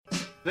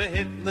The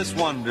hitless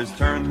wonders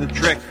turned the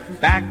trick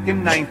back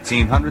in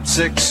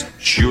 1906.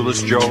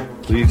 Shoeless Joe,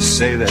 please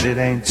say that it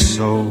ain't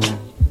so.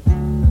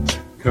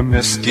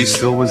 Comiskey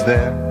still was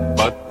there,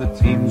 but the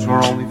teams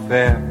were only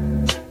fair.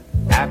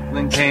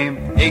 Appling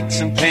came,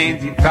 aches and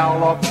pains, he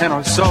fouled off 10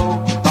 or so.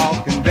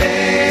 Talking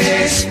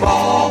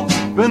baseball,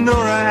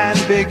 Ventura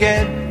and Big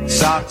Ed,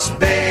 Sox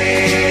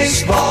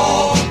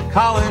baseball,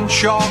 Colin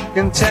Chalk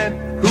and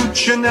Ted,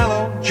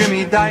 Cuccinello,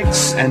 Jimmy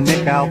Dykes and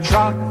Nick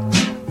Altrock,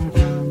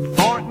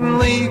 Thornton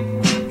Lee,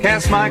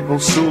 Cass Michael,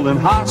 Sewell and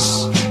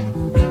Haas,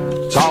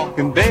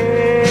 talking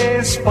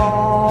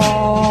baseball,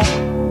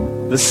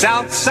 the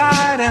South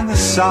Side and the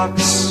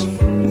Sox.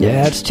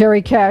 Yeah, it's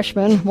Terry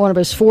Cashman, one of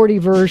his 40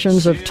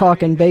 versions of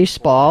Talkin'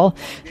 Baseball.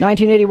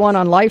 1981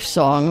 on Life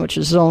Song, which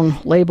is his own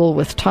label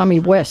with Tommy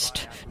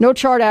West. No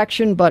chart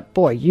action, but,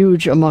 boy,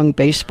 huge among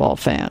baseball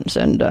fans.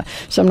 And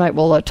some night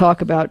we'll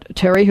talk about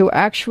Terry, who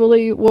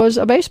actually was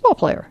a baseball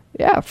player.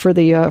 Yeah, for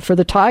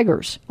the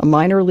Tigers, a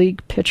minor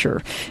league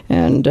pitcher,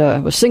 and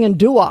was singing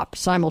doo-wop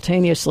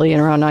simultaneously in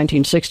around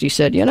 1960.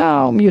 Said,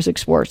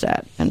 music's where it's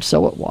at, and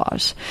so it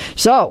was.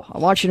 So I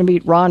want you to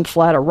meet Ron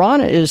Flatter. Ron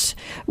is,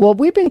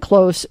 we've been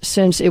close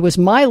since it was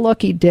my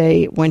lucky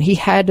day when he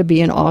had to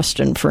be in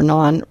Austin for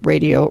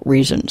non-radio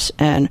reasons,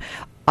 and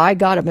I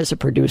got him as a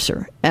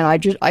producer, and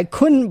I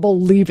couldn't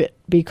believe it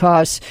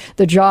because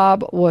the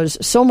job was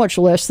so much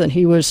less than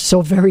he was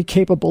so very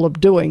capable of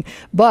doing.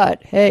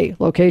 But, hey,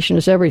 location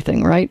is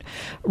everything, right?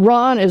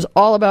 Ron is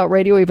all about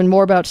radio, even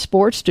more about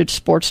sports, did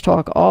sports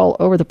talk all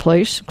over the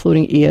place,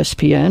 including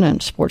ESPN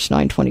and Sports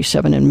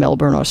 927 in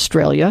Melbourne,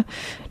 Australia.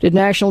 Did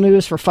national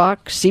news for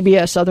Fox,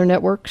 CBS, other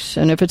networks,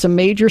 and if it's a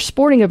major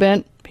sporting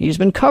event, he's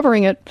been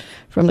covering it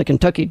from the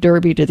Kentucky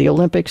Derby to the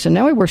Olympics, and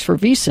now he works for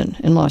VSiN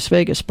in Las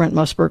Vegas, Brent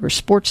Musburger's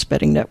sports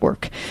betting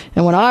network.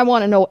 And when I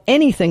want to know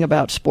anything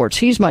about sports,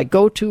 he's my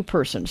go-to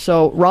person.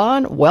 So,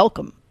 Ron,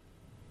 welcome.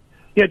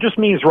 Yeah, it just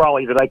means,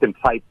 Raleigh, that I can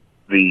type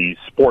the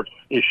sports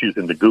issues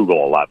into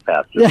Google a lot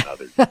faster than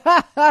others.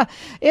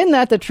 Isn't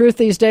that the truth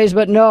these days?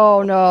 But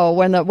no.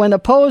 When the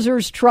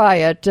posers try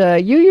it,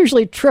 you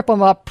usually trip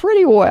them up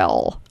pretty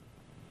well.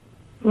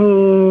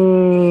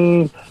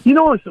 You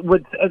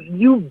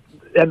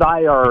and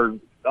I are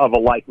of a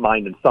like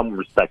mind in some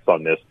respects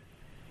on this,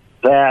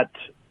 that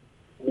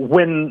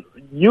when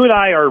you and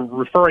I are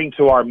referring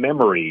to our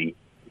memory,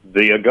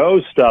 the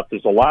ago stuff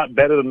is a lot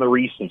better than the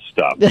recent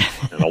stuff.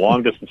 And the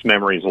long-distance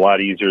memory is a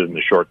lot easier than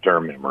the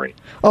short-term memory.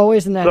 Oh,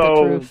 isn't that the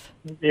truth?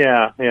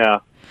 Yeah.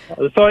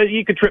 So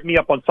you could trip me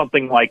up on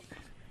something like,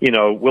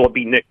 will it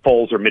be Nick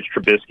Foles or Mitch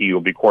Trubisky who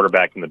will be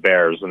quarterbacking the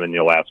Bears? And then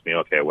you'll ask me,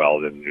 okay, well,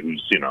 then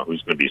who's going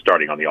to be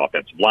starting on the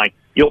offensive line?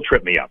 You'll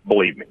trip me up,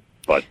 believe me.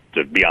 But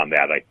beyond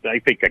that, I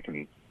think I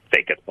can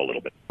fake it a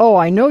little bit. Oh,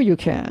 I know you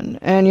can.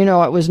 And,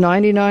 it was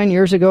 99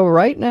 years ago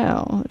right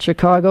now.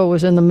 Chicago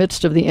was in the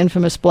midst of the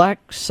infamous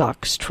Black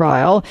Sox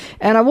trial.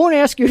 And I won't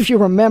ask you if you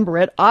remember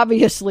it.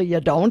 Obviously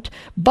you don't.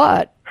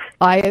 But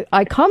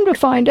I come to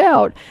find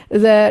out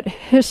that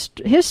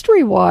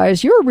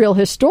history-wise, you're a real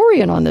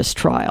historian on this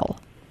trial.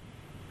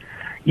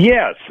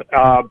 Yes.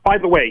 By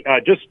the way,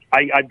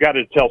 I've got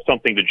to tell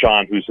something to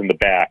John, who's in the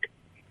back,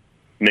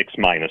 mix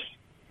minus.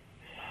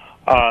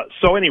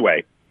 So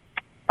anyway,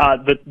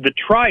 the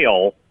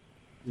trial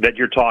that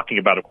you're talking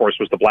about, of course,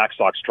 was the Black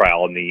Sox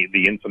trial and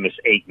the infamous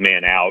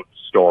 8-man out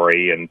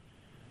story and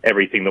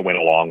everything that went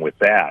along with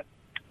that.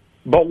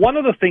 But one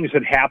of the things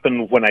that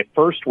happened when I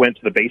first went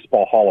to the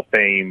Baseball Hall of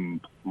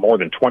Fame more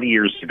than 20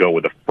 years ago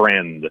with a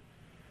friend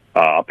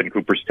up in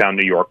Cooperstown,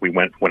 New York. We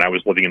went when I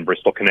was living in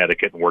Bristol,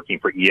 Connecticut, and working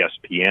for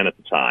ESPN at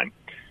the time.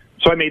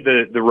 So I made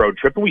the road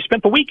trip, and we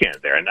spent the weekend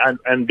there.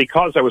 And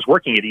because I was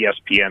working at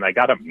ESPN, I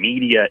got a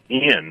media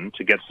in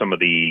to get some of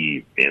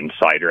the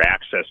insider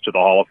access to the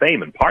Hall of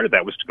Fame, and part of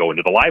that was to go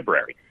into the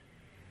library.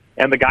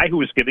 And the guy who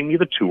was giving me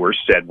the tour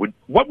said,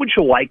 what would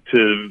you like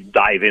to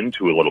dive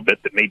into a little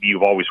bit that maybe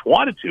you've always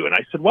wanted to? And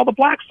I said, well, the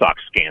Black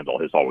Sox scandal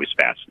has always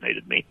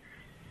fascinated me.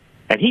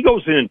 And he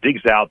goes in and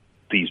digs out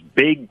these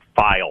big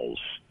files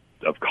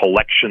of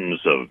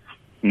collections of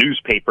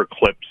newspaper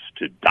clips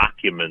to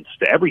documents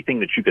to everything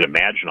that you could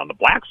imagine on the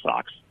Black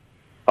Sox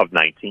of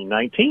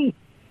 1919.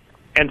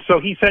 And so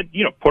he said,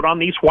 put on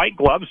these white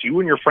gloves. You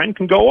and your friend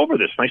can go over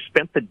this. And I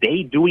spent the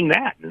day doing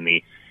that in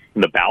the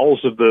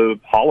bowels of the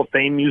Hall of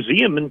Fame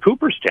Museum in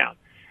Cooperstown.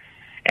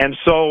 And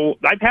so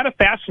I've had a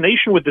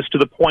fascination with this to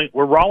the point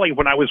where, Raleigh,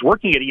 when I was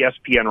working at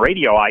ESPN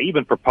Radio, I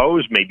even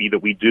proposed maybe that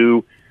we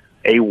do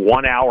a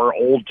 1-hour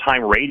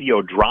old-time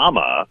radio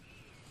drama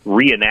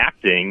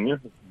reenacting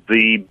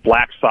the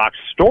Black Sox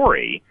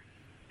story.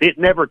 It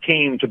never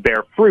came to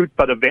bear fruit,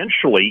 but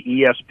eventually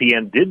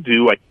ESPN did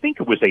do, I think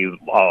it was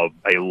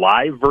a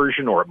live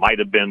version, or it might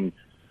have been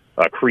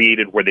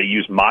created where they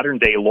used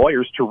modern-day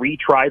lawyers to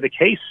retry the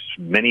case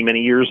many, many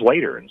years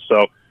later. And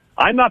so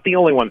I'm not the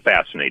only one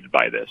fascinated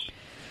by this.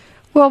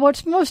 Well,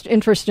 what's most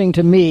interesting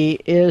to me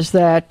is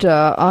that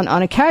on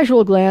a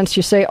casual glance,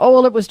 you say, oh,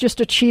 well, it was just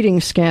a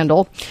cheating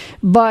scandal.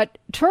 But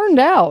turned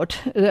out,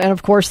 and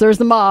of course, there's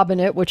the mob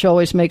in it, which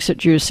always makes it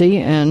juicy,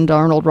 and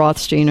Arnold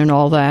Rothstein and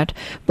all that.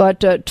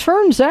 But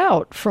turns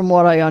out, from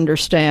what I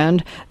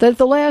understand, that at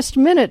the last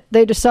minute,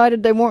 they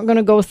decided they weren't going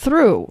to go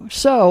through.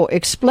 So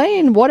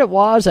explain what it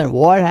was and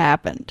what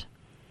happened.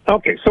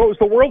 Okay, so it was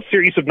the World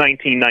Series of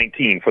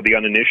 1919 for the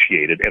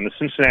uninitiated, and the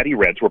Cincinnati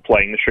Reds were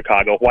playing the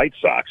Chicago White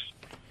Sox.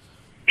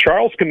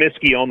 Charles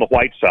Comiskey owned the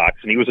White Sox,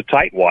 and he was a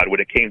tightwad when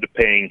it came to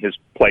paying his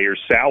players'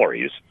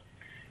 salaries.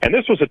 And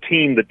this was a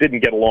team that didn't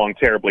get along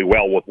terribly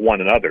well with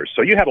one another,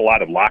 so you had a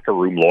lot of locker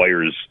room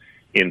lawyers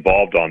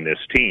involved on this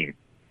team.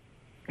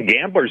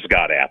 Gamblers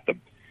got at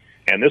them.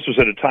 And this was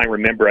at a time,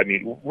 remember, I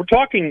mean, we're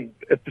talking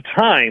at the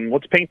time,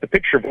 let's paint the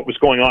picture of what was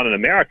going on in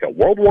America.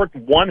 World War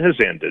I has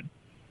ended.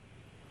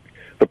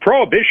 The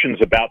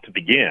Prohibition's about to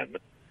begin.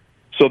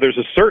 So there's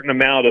a certain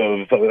amount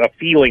of a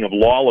feeling of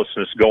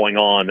lawlessness going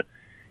on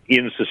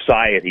in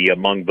society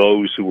among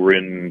those who were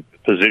in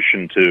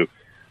position to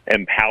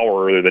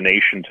empower the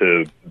nation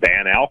to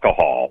ban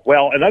alcohol.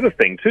 Well, another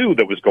thing, too,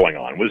 that was going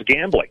on was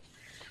gambling,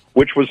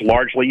 which was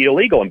largely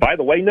illegal. And by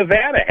the way,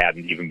 Nevada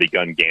hadn't even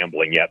begun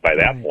gambling yet by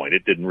that point.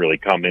 It didn't really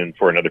come in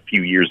for another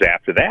few years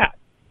after that.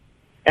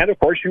 And, of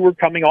course, you were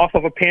coming off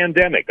of a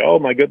pandemic. Oh,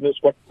 my goodness,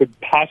 what could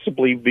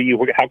possibly be,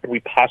 how could we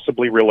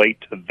possibly relate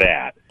to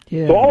that?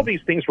 Yeah. So all of these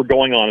things were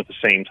going on at the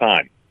same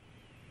time.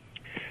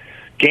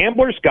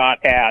 Gamblers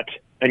got at,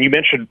 and you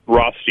mentioned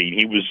Rothstein,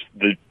 he was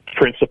the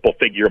principal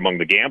figure among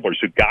the gamblers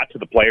who got to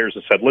the players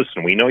and said,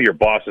 listen, we know your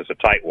boss is a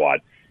tightwad.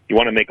 You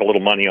want to make a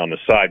little money on the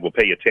side, we'll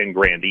pay you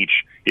 $10,000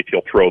 each if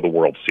you'll throw the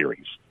World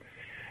Series.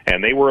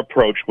 And they were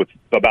approached with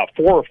about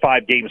 4 or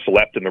 5 games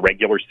left in the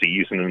regular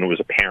season, and it was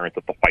apparent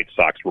that the White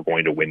Sox were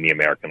going to win the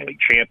American League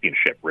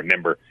Championship.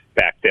 Remember,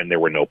 back then there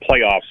were no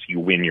playoffs. You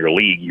win your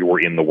league, you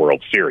were in the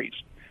World Series.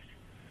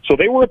 So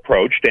they were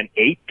approached, and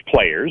 8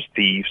 players,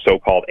 the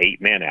so-called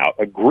 8-man out,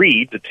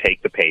 agreed to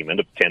take the payment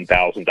of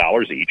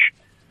 $10,000 each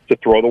to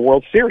throw the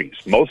World Series.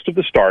 Most of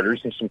the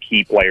starters and some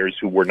key players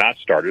who were not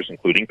starters,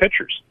 including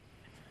pitchers.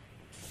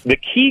 The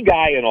key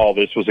guy in all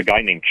this was a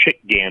guy named Chick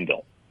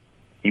Gandil.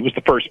 He was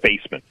the first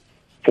baseman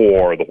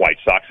for the White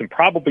Sox and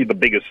probably the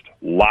biggest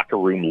locker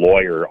room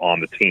lawyer on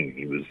the team.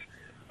 He was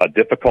a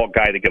difficult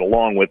guy to get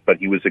along with, but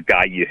he was a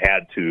guy you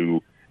had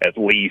to at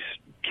least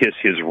kiss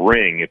his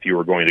ring if you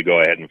were going to go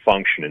ahead and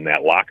function in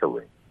that locker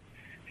room.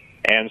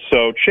 And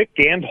so Chick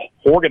Gandil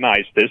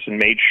organized this and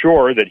made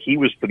sure that he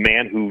was the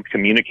man who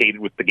communicated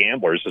with the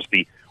gamblers as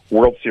the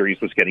World Series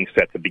was getting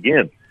set to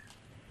begin.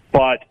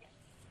 But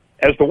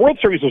as the World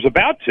Series was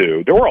about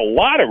to, there were a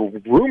lot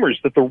of rumors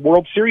that the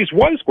World Series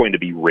was going to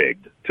be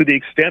rigged, to the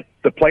extent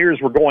the players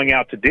were going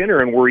out to dinner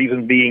and were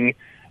even being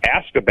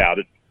asked about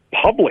it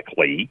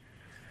publicly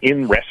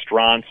in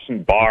restaurants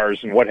and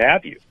bars and what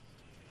have you.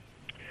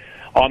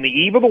 On the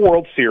eve of the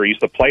World Series,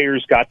 the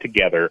players got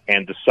together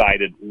and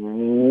decided,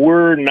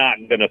 we're not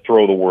going to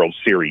throw the World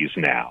Series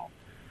now.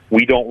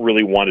 We don't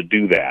really want to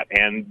do that.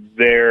 And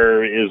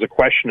there is a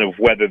question of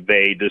whether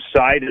they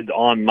decided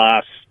en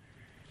masse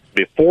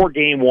before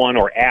Game 1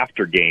 or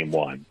after Game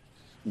 1.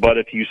 But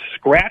if you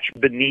scratch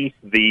beneath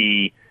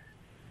the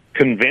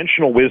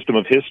conventional wisdom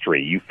of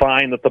history, you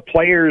find that the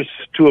players,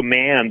 to a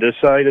man,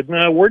 decided,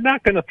 no, we're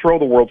not going to throw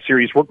the World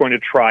Series. We're going to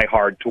try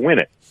hard to win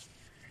it.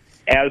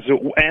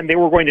 And they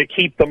were going to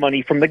keep the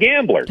money from the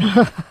gamblers.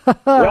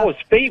 Well, as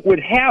fate would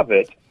have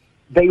it,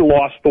 they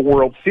lost the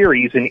World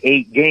Series in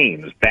 8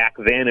 games. Back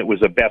then, it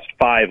was a best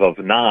 5 of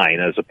 9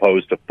 as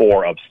opposed to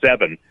 4 of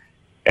 7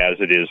 as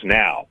it is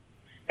now.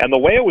 And the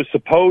way it was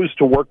supposed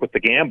to work with the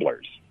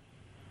gamblers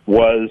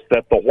was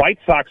that the White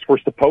Sox were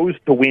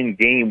supposed to win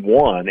Game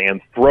 1 and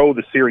throw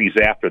the series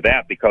after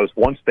that, because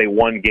once they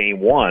won Game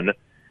 1,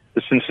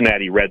 the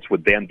Cincinnati Reds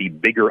would then be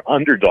bigger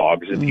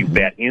underdogs if you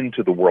bet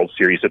into the World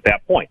Series at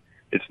that point.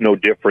 It's no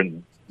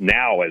different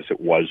now as it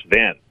was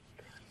then.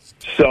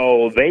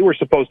 So they were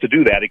supposed to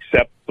do that,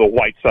 except the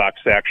White Sox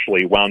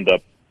actually wound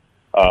up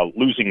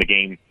losing the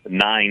game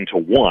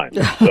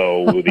 9-1.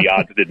 So the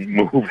odds didn't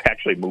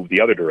move the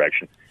other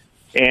direction.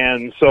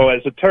 And so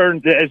as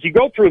you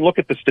go through and look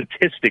at the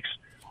statistics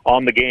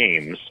on the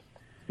games,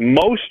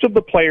 most of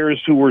the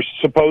players who were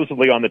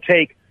supposedly on the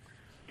take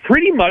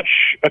pretty much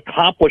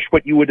accomplished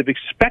what you would have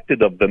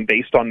expected of them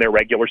based on their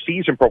regular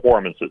season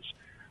performances.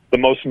 The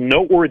most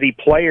noteworthy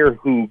player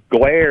who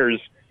glares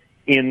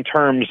in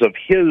terms of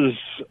his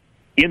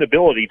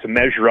inability to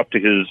measure up to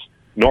his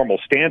normal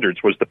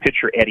standards was the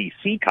pitcher Eddie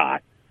Seacott,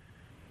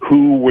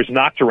 who was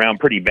knocked around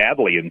pretty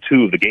badly in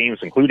 2 of the games,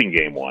 including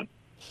Game 1.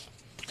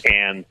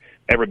 And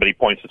everybody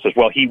points and says,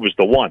 well, he was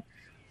the one.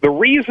 The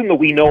reason that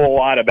we know a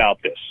lot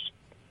about this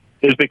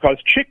is because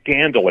Chick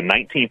Gandil in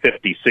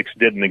 1956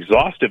 did an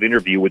exhaustive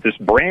interview with this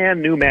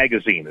brand new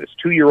magazine, this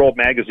 2-year-old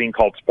magazine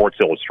called Sports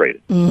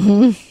Illustrated.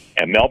 Mm-hmm.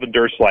 And Melvin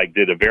Derslag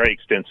did a very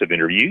extensive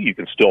interview. You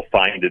can still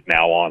find it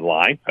now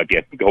online.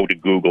 Again, go to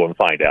Google and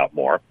find out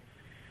more.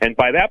 And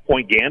by that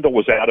point, Gandil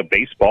was out of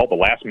baseball. The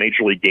last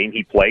Major League game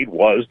he played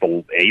was the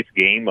 8th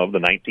game of the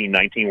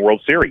 1919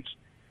 World Series.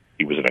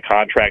 He was in a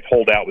contract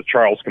holdout with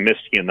Charles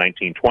Comiskey in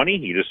 1920.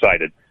 He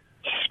decided,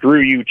 screw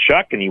you,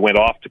 Chuck, and he went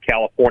off to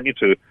California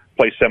to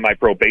play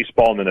semi-pro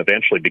baseball and then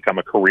eventually become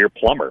a career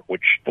plumber,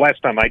 which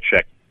last time I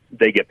checked,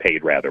 they get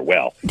paid rather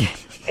well.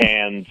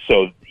 And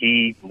so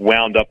he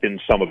wound up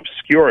in some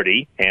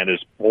obscurity, and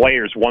his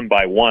players, one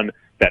by one,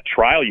 that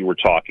trial you were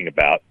talking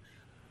about,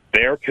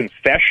 their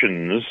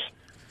confessions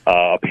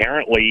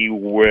apparently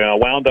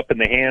wound up in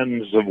the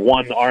hands of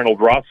one Arnold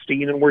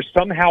Rothstein and were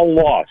somehow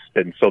lost.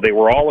 And so they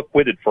were all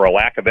acquitted for a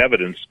lack of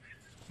evidence.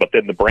 But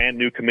then the brand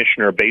new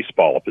commissioner of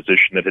baseball, a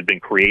position that had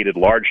been created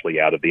largely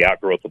out of the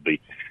outgrowth of the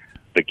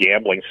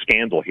gambling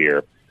scandal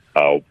here,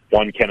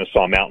 one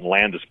Kennesaw Mountain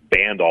Landis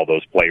banned all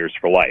those players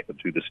for life. And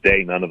to this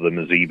day, none of them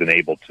is even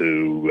able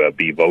to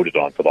be voted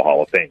on for the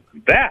Hall of Fame.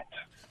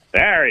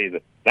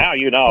 Now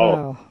you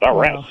know the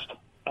rest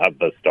of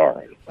the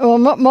story. Well,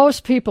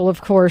 most people,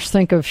 of course,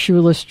 think of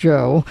Shoeless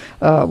Joe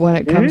when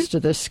it comes to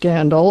this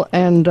scandal,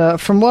 and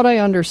from what I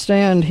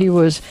understand, he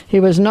was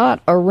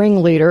not a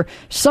ringleader.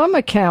 Some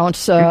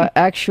accounts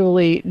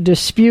actually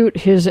dispute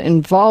his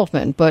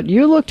involvement, but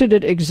you looked at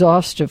it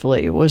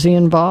exhaustively. Was he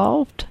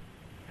involved?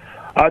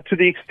 To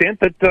the extent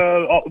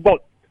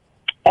that,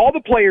 all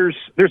the players,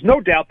 there's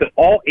no doubt that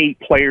all 8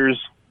 players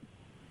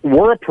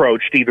were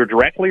approached either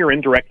directly or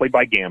indirectly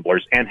by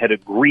gamblers and had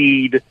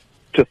agreed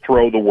to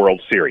throw the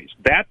World Series.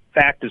 That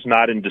fact is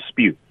not in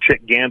dispute.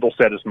 Chick Gandil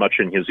said as much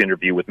in his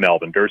interview with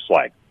Melvin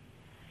Derslag.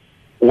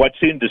 What's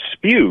in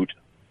dispute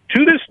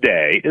to this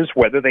day is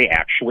whether they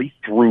actually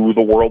threw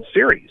the World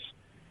Series.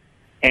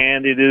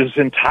 And it is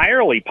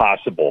entirely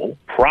probable,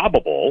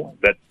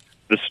 that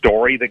the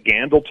story that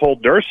Gandil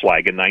told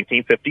Derslag in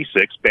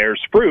 1956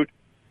 bears fruit,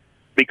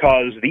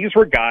 because these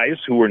were guys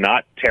who were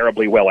not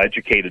terribly well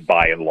educated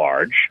by and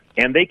large,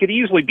 and they could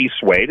easily be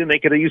swayed and they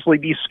could easily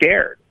be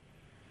scared.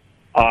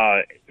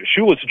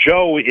 Shoeless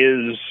Joe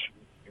is,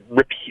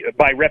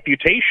 by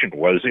reputation,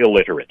 was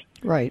illiterate.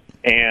 Right.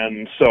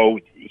 And so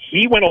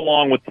he went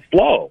along with the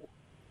flow.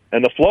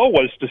 And the flow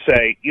was to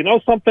say, you know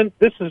something,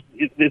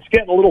 it's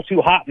getting a little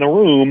too hot in the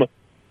room.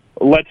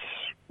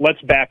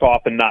 Let's back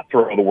off and not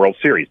throw the World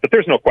Series. But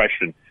there's no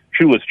question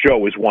Shoeless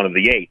Joe is one of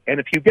the 8.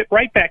 And if you get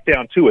right back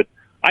down to it,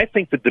 I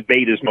think the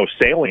debate is most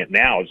salient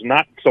now is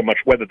not so much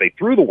whether they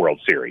threw the World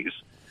Series,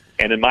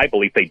 and in my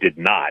belief they did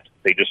not.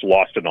 They just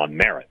lost it on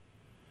merit.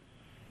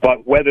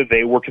 But whether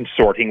they were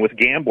consorting with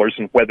gamblers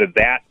and whether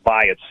that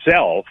by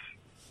itself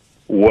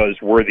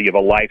was worthy of a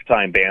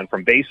lifetime ban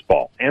from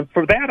baseball. And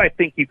for that, I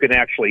think you can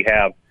actually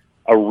have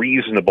a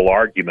reasonable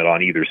argument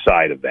on either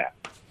side of that.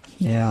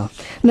 Yeah.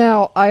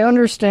 Now, I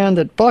understand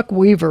that Buck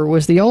Weaver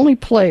was the only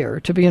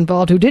player to be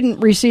involved who didn't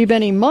receive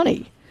any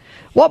money.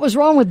 What was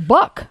wrong with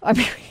Buck? I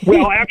mean,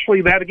 well,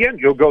 actually, that again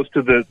goes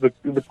to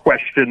the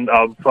question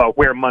of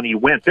where money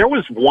went. There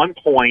was one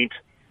point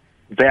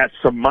that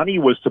some money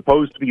was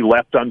supposed to be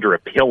left under a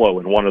pillow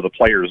in one of the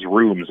players'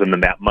 rooms, and then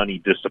that money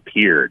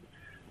disappeared.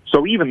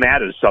 So even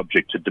that is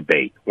subject to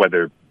debate,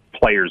 whether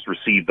players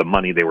received the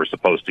money they were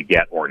supposed to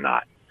get or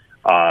not.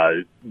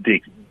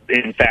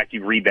 In fact,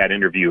 you read that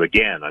interview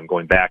again. I'm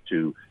going back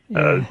to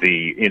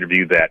the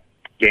interview that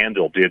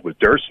Gandil did with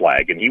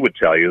Derslag, and he would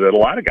tell you that a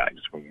lot of guys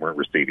weren't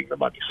receiving the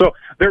money. So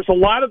there's a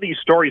lot of these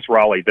stories,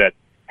 Raleigh, that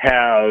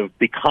have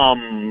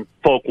become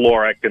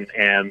folkloric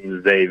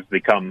and they've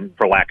become,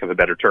 for lack of a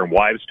better term,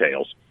 wives'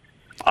 tales.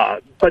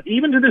 But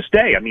even to this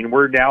day, I mean, we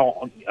are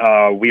now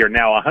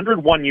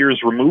 101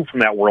 years removed from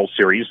that World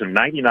Series and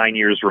 99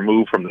 years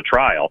removed from the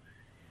trial,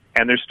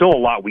 and there's still a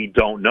lot we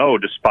don't know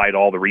despite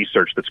all the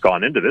research that's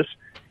gone into this.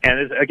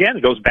 And again,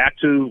 it goes back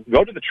to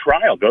go to the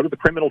trial, go to the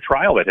criminal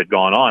trial that had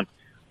gone on.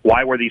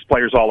 Why were these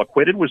players all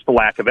acquitted was the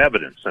lack of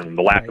evidence, and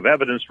the lack of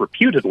evidence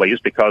reputedly is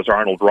because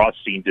Arnold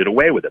Rothstein did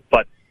away with it.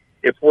 But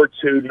if we're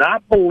to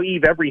not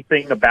believe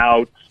everything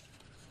about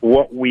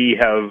what we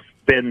have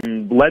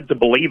been led to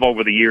believe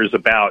over the years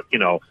about,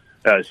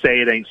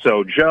 say it ain't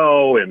so,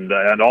 Joe,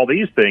 and all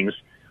these things,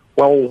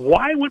 well,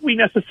 why would we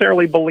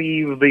necessarily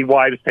believe the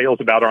wives'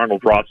 tales about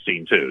Arnold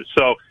Rothstein, too?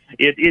 So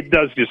it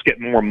does just get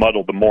more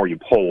muddled the more you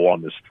pull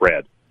on this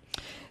thread.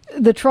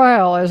 The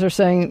trial, as they're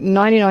saying,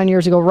 99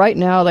 years ago, right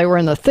now, they were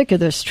in the thick of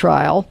this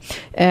trial.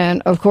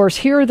 And, of course,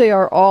 here they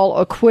are all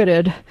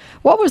acquitted.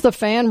 What was the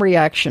fan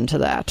reaction to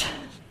that?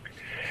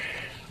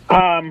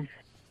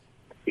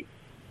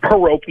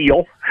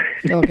 Parochial.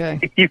 Okay.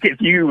 You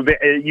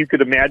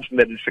could imagine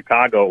that in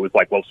Chicago it was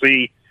like, well,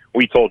 see,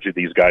 we told you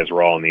these guys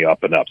were all in the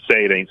up and up.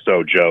 Say it ain't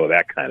so, Joe,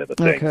 that kind of a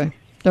thing. Okay.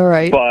 All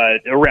right.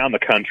 But around the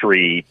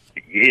country,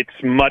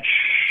 it's much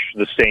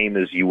the same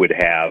as you would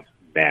have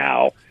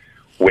now,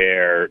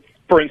 where,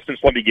 for instance,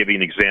 let me give you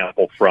an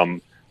example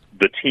from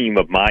the team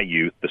of my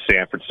youth, the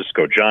San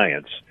Francisco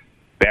Giants.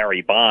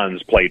 Barry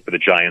Bonds played for the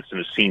Giants, and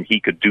it seemed he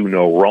could do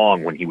no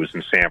wrong when he was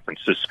in San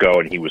Francisco,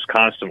 and he was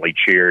constantly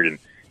cheered, and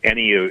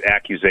any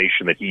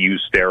accusation that he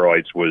used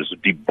steroids was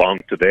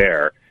debunked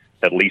there,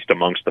 at least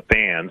amongst the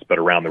fans, but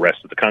around the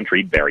rest of the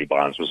country, Barry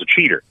Bonds was a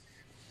cheater.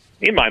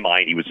 In my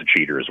mind, he was a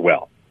cheater as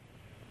well.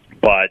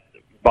 But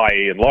by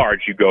and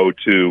large, you go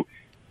to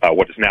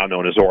what is now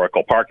known as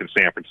Oracle Park in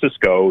San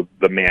Francisco,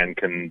 the man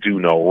can do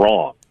no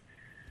wrong.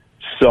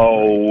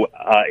 So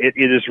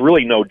it is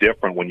really no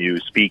different when you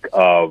speak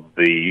of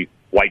the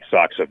White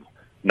Sox of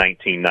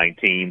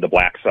 1919, the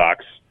Black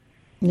Sox,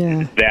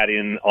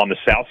 that on the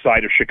south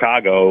side of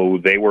Chicago,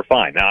 they were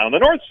fine. Now, on the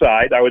north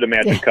side, I would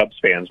imagine Cubs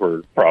fans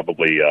were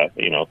probably,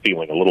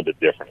 feeling a little bit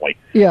differently.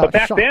 Yeah, but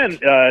back then,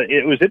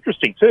 it was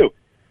interesting, too.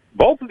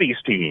 Both of these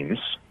teams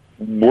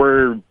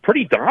were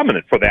pretty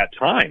dominant for that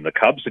time. The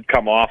Cubs had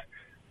come off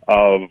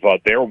of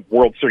their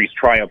World Series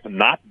triumph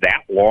not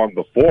that long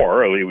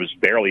before. It was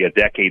barely a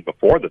decade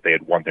before that they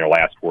had won their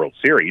last World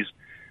Series.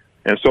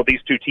 And so these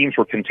two teams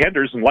were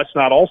contenders. And let's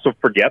not also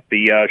forget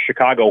the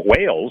Chicago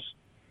Whales,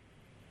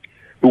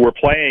 who were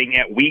playing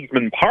at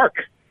Weeghman Park.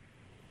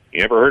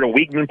 You ever heard of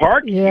Weeghman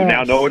Park? Yes. You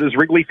now know it as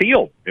Wrigley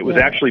Field. It was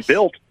actually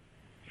built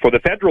for the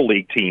Federal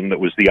League team that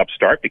was the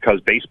upstart because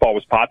baseball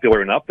was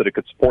popular enough that it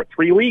could support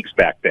 3 leagues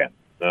back then.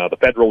 The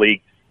Federal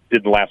League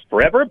didn't last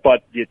forever,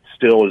 but it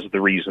still is the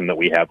reason that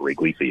we have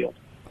Wrigley Field.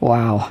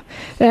 Wow.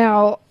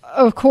 Now,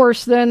 of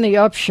course, then the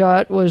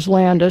upshot was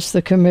Landis,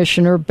 the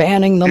commissioner,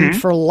 banning them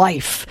for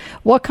life.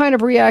 What kind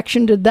of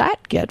reaction did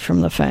that get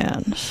from the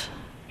fans?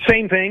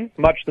 Same thing,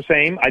 much the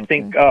same. I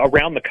think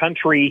around the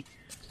country,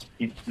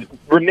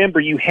 remember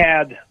you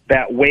had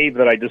that wave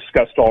that I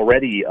discussed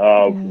already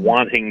of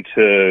wanting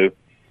to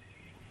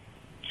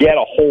get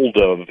a hold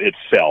of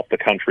itself, the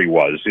country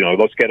was.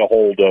 Let's get a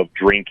hold of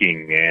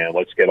drinking, and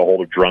let's get a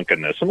hold of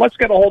drunkenness, and let's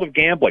get a hold of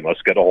gambling.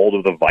 Let's get a hold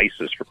of the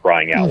vices, for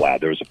crying out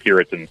loud. There was a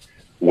Puritan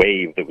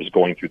wave that was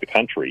going through the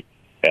country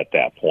at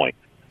that point.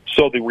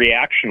 So the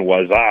reaction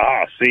was,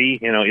 see,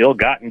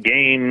 ill-gotten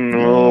gain,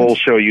 we'll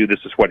show you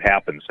this is what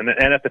happens. And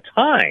at the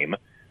time,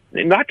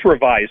 not to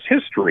revise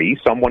history,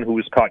 someone who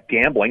was caught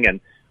gambling and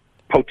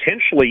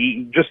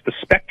potentially just the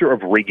specter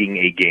of rigging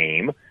a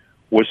game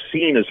was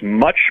seen as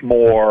much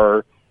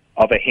more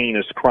of a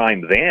heinous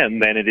crime then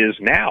than it is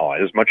now,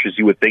 as much as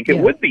you would think it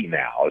would be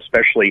now,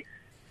 especially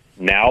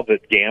now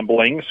that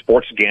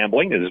sports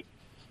gambling, is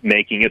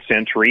making its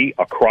entry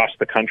across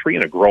the country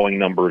in a growing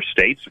number of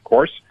states, of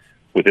course,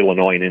 with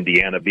Illinois and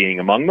Indiana being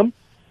among them.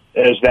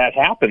 As that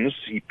happens,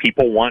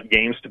 people want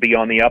games to be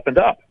on the up and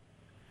up.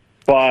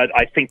 But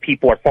I think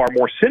people are far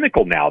more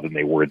cynical now than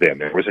they were then.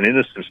 There was an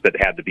innocence that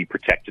had to be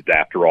protected,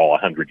 after all,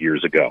 100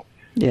 years ago.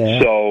 Yeah.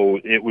 So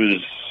it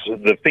was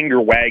the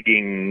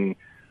finger-wagging,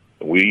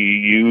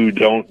 you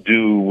don't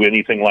do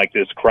anything like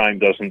this, crime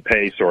doesn't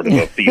pay sort of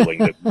a feeling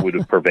that would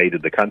have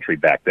pervaded the country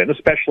back then,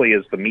 especially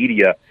as the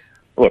media,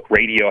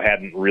 radio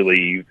hadn't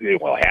really,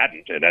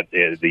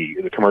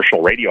 the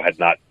commercial radio had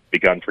not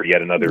begun for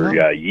yet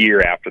another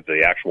year after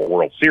the actual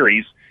World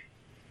Series.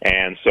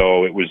 And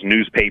so it was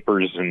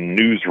newspapers and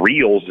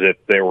newsreels, if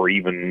there were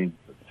even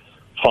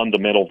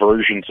fundamental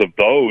versions of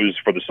those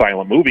for the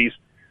silent movies.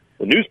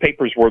 The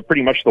newspapers were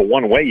pretty much the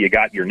one way you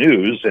got your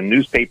news, and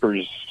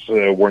newspapers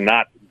were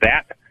not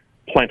that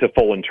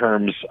plentiful in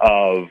terms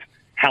of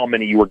how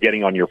many you were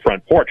getting on your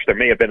front porch. There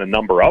may have been a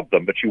number of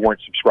them, but you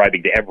weren't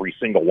subscribing to every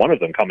single one of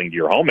them coming to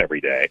your home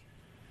every day.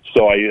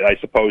 So I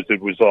suppose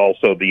it was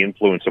also the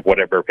influence of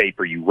whatever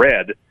paper you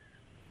read.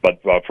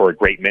 But for a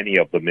great many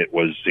of them, it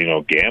was,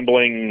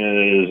 gambling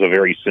is a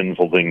very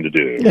sinful thing to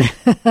do.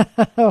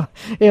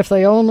 If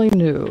they only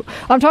knew.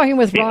 I'm talking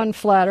with Ron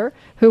Flatter,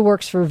 who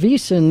works for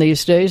VSiN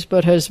these days,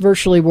 but has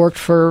virtually worked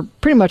for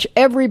pretty much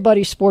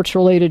everybody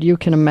sports-related you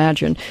can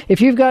imagine. If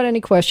you've got any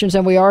questions,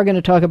 and we are going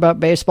to talk about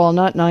baseball,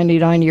 not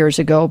 99 years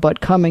ago, but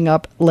coming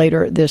up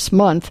later this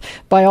month,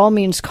 by all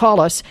means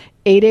call us,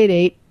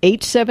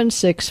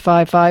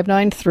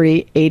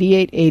 888-876-5593,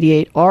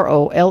 8888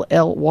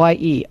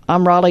 ROLLYE.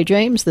 I'm Raleigh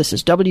James. This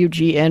is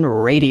WGN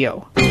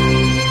Radio.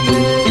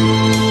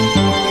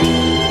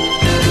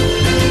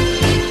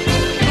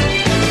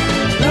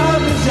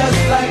 Love is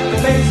just like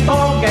a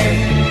baseball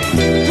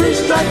game. 3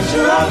 strikes,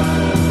 you're out.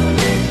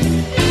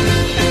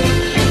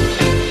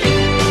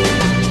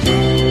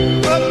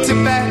 Up to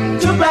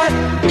bat,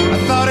 I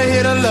thought I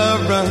hit a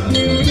love run.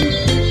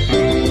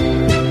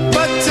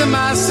 But to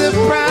my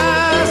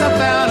surprise, I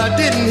found I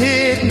didn't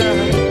hit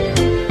none.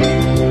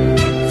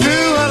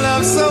 Threw her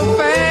love so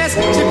fast,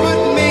 she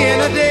put me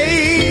in a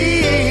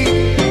daze.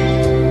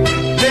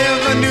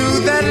 Never knew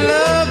that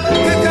love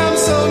could come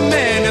so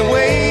many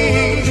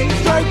ways.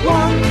 Strike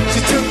 1, she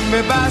took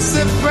me by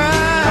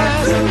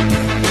surprise,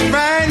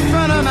 right in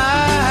front of my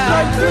eyes.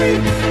 Strike 3,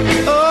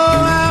 oh,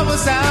 I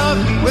was out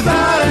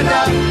without a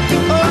doubt.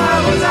 Oh,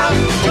 I was out.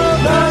 Oh,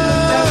 love is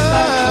just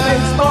like a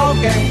baseball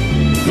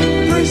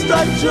game. 3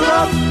 strikes, you're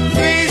up.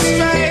 3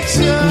 strikes,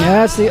 you're up.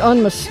 That's the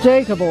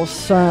unmistakable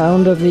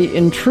sound of the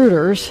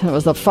Intruders. It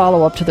was the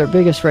follow-up to their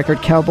biggest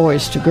record,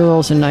 Cowboys to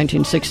Girls, in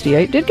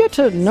 1968. Did get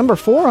to number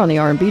 4 on the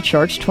R&B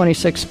charts,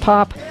 26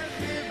 pop.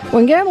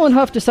 When Gamble and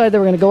Huff decided they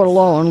were going to go it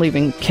alone,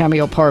 leaving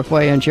Cameo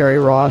Parkway and Jerry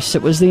Ross,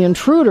 it was the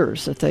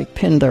Intruders that they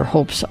pinned their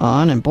hopes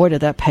on, and boy,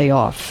 did that pay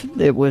off.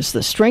 It was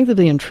the strength of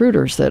the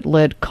Intruders that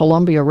led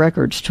Columbia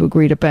Records to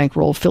agree to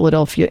bankroll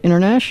Philadelphia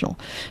International.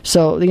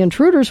 So the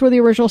Intruders were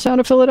the original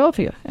sound of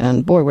Philadelphia,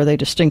 and boy, were they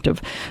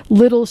distinctive.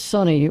 Little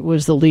Sonny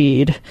was the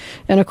lead,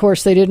 and of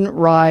course, they didn't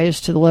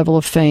rise to the level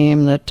of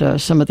fame that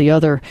some of the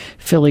other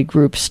Philly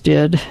groups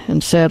did,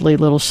 and sadly,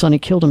 Little Sonny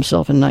killed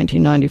himself in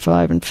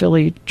 1995, and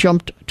Philly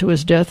jumped to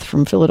his death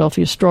from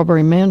Philadelphia's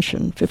Strawberry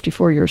Mansion,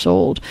 54 years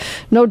old.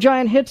 No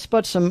giant hits,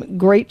 but some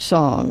great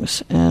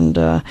songs, and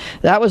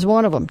that was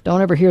one of them.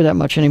 Don't ever hear that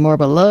much anymore,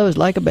 but Love is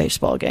Like a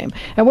Baseball Game.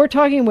 And we're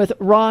talking with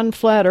Ron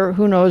Flatter,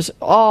 who knows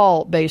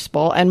all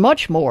baseball and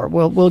much more.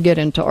 We'll get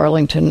into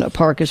Arlington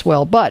Park as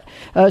well. But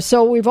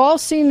so we've all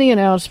seen the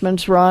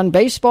announcements, Ron.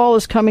 Baseball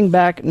is coming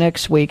back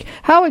next week.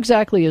 How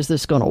exactly is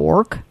this going to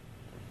work?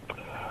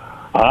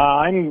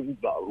 I'm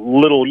a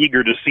little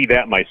eager to see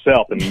that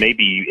myself, and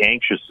maybe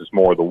anxious is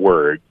more the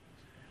word.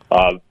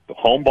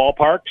 Home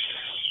ballparks,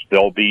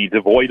 they'll be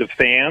devoid of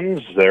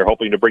fans. They're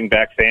hoping to bring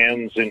back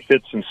fans in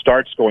fits and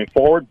starts going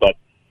forward, but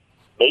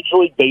Major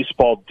League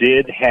Baseball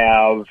did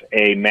have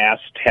a mass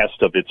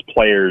test of its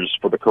players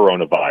for the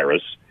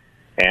coronavirus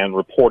and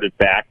reported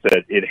back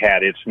that it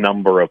had its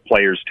number of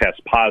players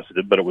test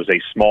positive, but it was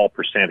a small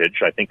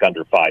percentage, I think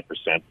under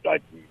 5%.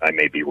 I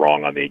may be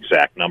wrong on the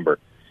exact number.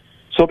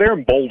 So they're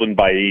emboldened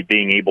by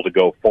being able to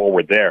go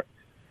forward there.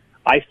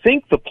 I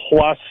think the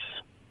plus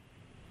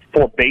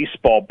for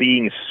baseball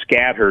being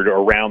scattered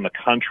around the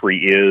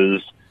country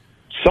is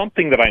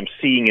something that I'm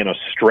seeing in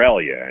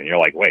Australia. And you're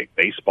like, wait,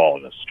 baseball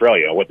in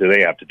Australia, what do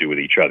they have to do with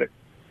each other?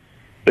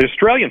 The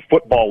Australian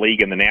Football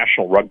League and the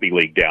National Rugby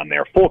League down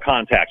there, full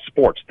contact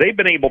sports, they've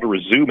been able to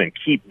resume and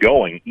keep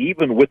going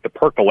even with the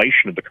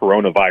percolation of the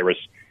coronavirus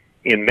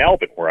in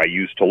Melbourne, where I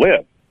used to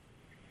live.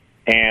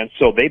 And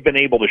so they've been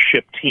able to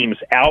ship teams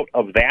out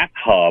of that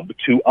hub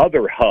to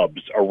other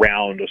hubs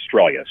around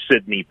Australia,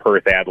 Sydney,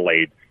 Perth,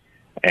 Adelaide,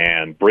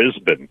 and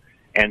Brisbane,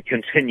 and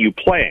continue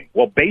playing.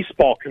 Well,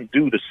 baseball can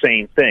do the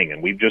same thing,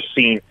 and we've just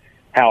seen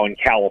how in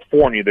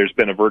California there's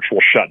been a virtual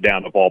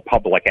shutdown of all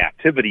public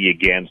activity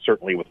again,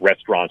 certainly with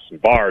restaurants and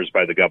bars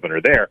by the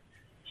governor there.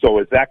 So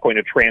is that going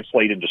to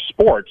translate into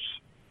sports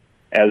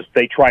as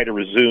they try to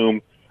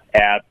resume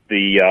at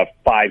the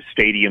 5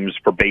 stadiums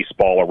for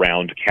baseball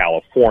around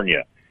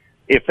California?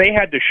 If they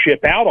had to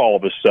ship out all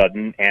of a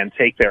sudden and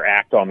take their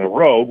act on the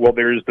road, well,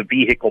 there's the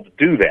vehicle to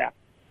do that.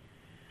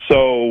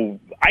 So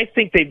I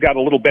think they've got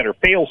a little better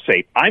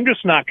fail-safe. I'm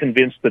just not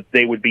convinced that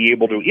they would be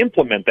able to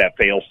implement that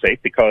fail-safe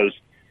because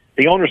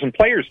the owners and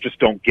players just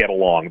don't get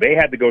along. They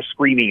had to go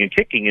screaming and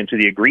kicking into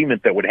the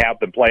agreement that would have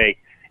them play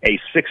a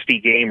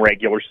 60-game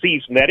regular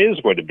season that is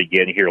going to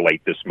begin here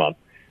late this month.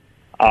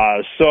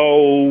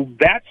 So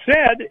that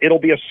said, it'll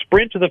be a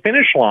sprint to the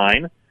finish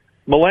line.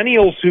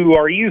 Millennials who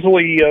are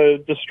easily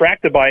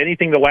distracted by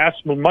anything that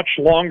lasts much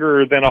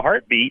longer than a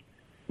heartbeat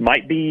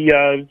might be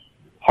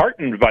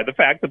heartened by the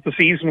fact that the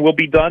season will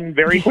be done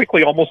very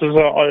quickly, almost as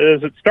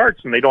it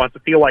starts, and they don't have to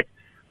feel like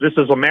this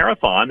is a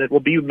marathon. It will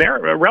be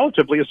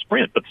relatively a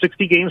sprint, but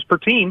 60 games per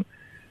team,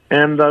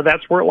 and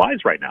that's where it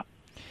lies right now.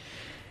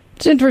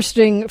 It's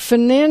interesting.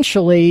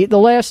 Financially, the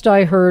last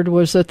I heard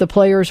was that the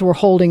players were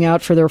holding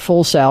out for their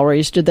full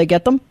salaries. Did they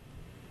get them?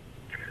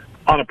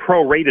 On a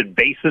prorated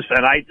basis,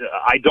 and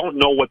I don't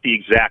know what the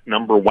exact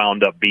number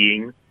wound up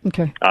being.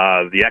 Okay.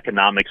 The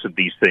economics of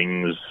these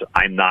things,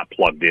 I'm not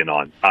plugged in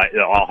on.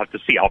 I'll have to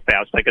see how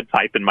fast I can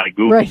type in my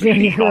Google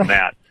machine on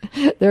that.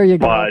 There you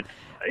go. But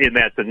in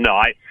that,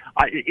 no,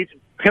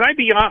 can I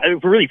be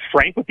really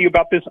frank with you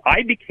about this?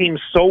 I became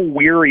so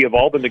weary of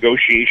all the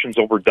negotiations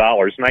over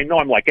dollars, and I know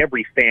I'm like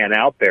every fan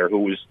out there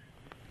who was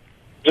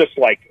just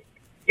like,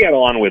 get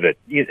on with it.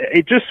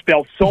 It just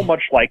felt so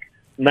much like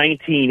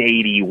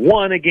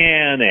 1981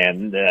 again,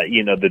 and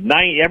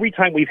every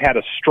time we've had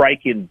a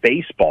strike in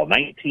baseball,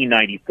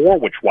 1994,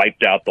 which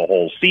wiped out the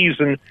whole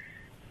season,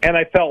 and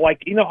I felt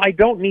like, I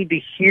don't need to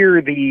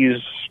hear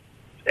these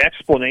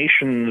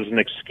explanations and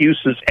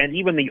excuses and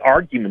even the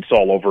arguments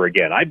all over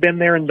again. I've been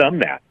there and done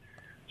that.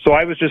 So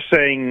I was just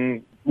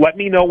saying, let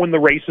me know when the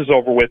race is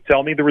over with,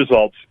 tell me the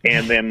results,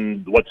 and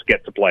then let's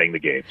get to playing the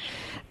games.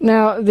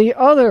 Now, the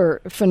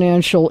other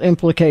financial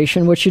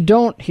implication, which you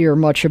don't hear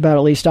much about,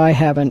 at least I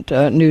haven't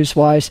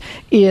news-wise,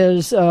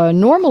 is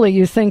normally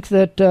you think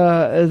that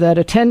that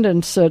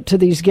attendance to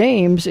these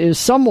games is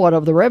somewhat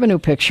of the revenue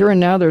picture, and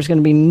now there's going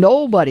to be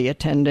nobody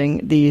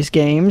attending these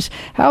games.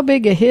 How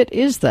big a hit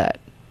is that?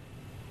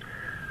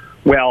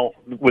 Well,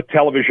 with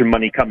television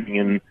money coming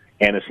in,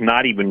 and it's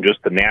not even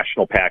just the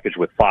national package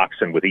with Fox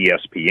and with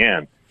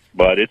ESPN,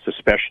 but it's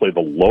especially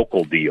the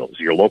local deals,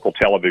 your local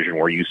television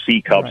where you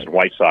see Cubs and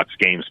White Sox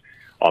games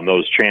on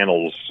those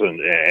channels.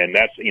 And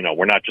that's,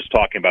 we're not just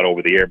talking about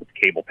over the air, but the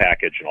cable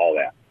package and all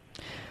that.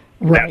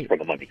 Right. That's where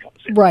the money comes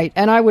in. Right.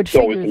 And I would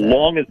figure as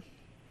long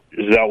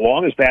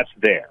as that's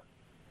there,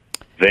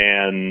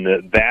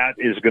 then that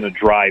is going to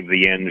drive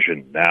the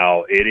engine.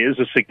 Now, it is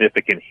a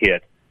significant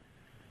hit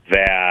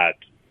that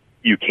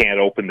you can't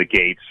open the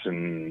gates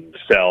and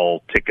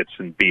sell tickets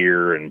and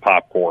beer and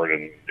popcorn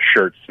and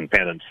shirts and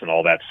pennants and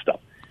all that stuff.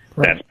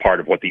 Right. That's part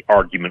of what the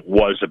argument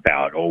was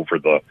about over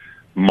the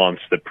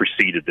months that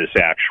preceded this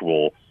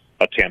actual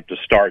attempt to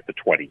start the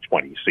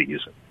 2020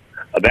 season.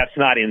 That's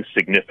not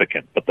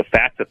insignificant, but the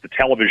fact that the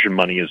television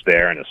money is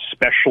there, and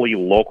especially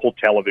local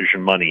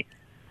television money,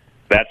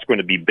 that's going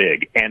to be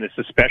big. And it's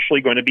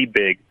especially going to be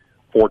big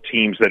for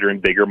teams that are in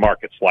bigger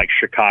markets like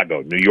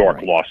Chicago, New York,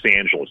 right. Los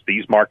Angeles.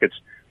 These markets,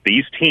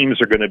 these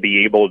teams are going to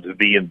be able to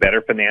be in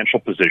better financial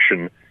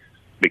position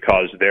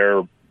because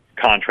their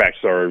contracts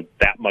are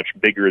that much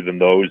bigger than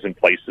those in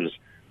places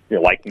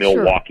like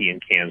Milwaukee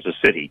and Kansas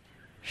City.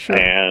 Sure.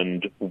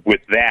 And with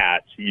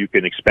that, you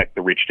can expect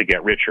the rich to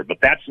get richer. But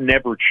that's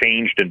never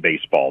changed in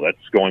baseball. That's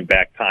going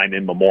back time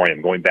in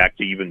memoriam, going back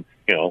to even,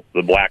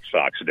 the Black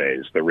Sox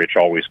days. The rich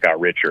always got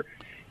richer.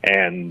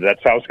 And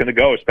that's how it's going to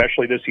go,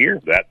 especially this year.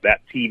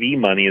 That TV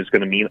money is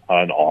going to mean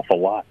an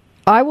awful lot.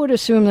 I would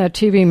assume that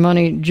TV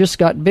money just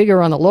got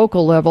bigger on the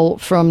local level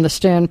from the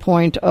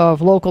standpoint of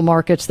local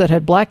markets that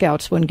had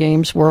blackouts when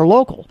games were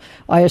local.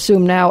 I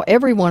assume now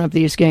every one of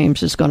these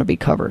games is going to be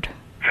covered.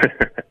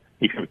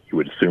 You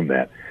would assume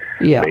that.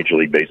 Yeah. Major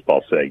League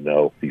Baseball saying,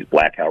 no, these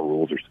blackout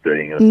rules are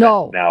staying in effect.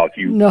 No. Now, if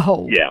you...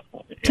 No. Yeah.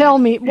 Tell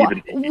me,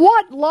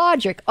 what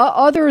logic,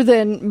 other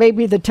than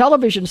maybe the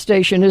television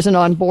station isn't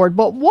on board,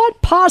 but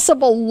what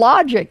possible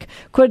logic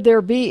could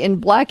there be in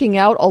blacking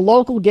out a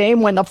local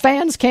game when the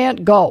fans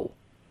can't go?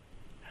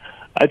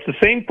 It's the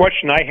same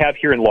question I have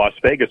here in Las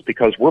Vegas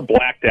because we're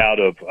blacked out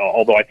of,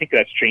 although I think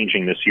that's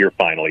changing this year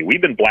finally,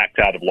 we've been blacked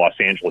out of Los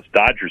Angeles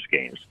Dodgers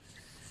games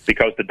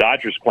because the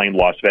Dodgers claimed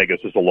Las Vegas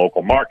as a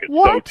local market.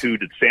 What? So too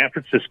did San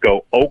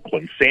Francisco,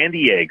 Oakland, San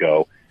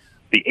Diego,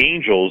 the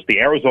Angels, the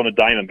Arizona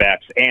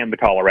Diamondbacks, and the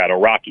Colorado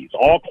Rockies.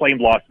 All claimed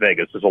Las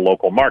Vegas as a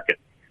local market.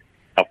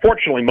 Now,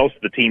 fortunately, most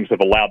of the teams have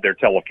allowed their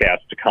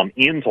telecasts to come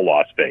into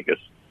Las Vegas,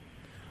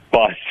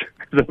 but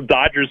the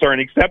Dodgers are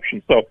an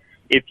exception. So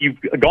if you've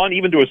gone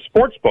even to a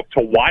sports book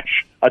to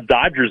watch a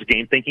Dodgers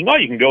game thinking,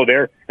 you can go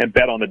there and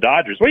bet on the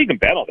Dodgers. Well, you can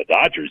bet on the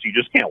Dodgers. You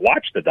just can't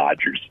watch the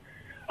Dodgers.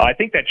 I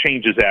think that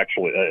changes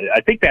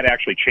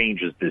actually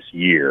changes this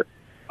year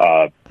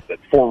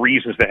for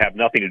reasons that have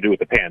nothing to do with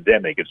the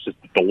pandemic. It's just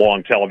the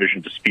long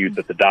television dispute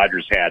that the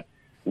Dodgers had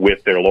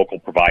with their local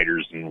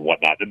providers and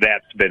whatnot.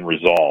 That's been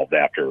resolved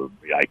after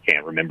I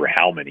can't remember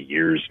how many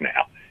years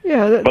now.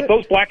 Yeah, but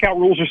those blackout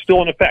rules are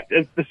still in effect.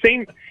 It's the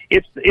same.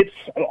 It's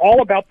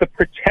all about the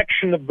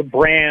protection of the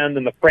brand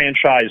and the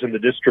franchise and the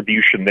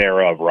distribution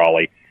thereof,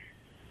 Raleigh.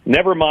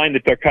 Never mind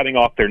that they're cutting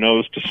off their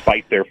nose to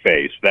spite their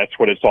face. That's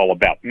what it's all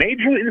about.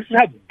 Majorly, this is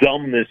how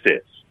dumb this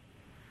is.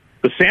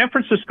 The San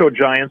Francisco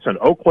Giants and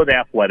Oakland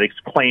Athletics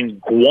claim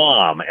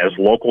Guam as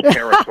local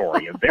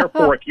territory, and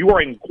therefore, if you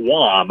are in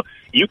Guam,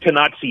 you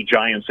cannot see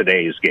Giants and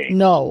A's games.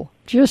 No,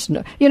 just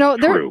no.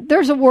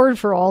 There's a word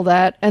for all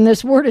that, and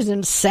this word is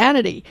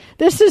insanity.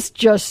 This is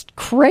just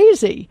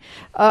crazy.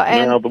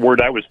 The word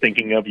I was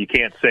thinking of, you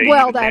can't say.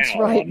 Well, that's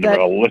right.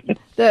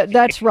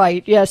 That's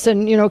right. Yes,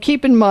 and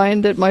keep in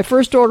mind that my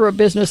first order of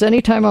business,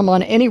 anytime I'm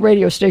on any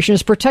radio station,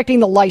 is protecting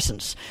the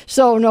license.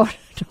 So no.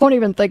 Don't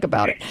even think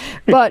about it.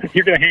 But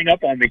you're going to hang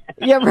up on me.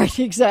 Yeah, right.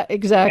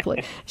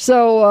 Exactly.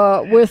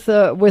 So with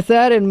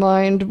that in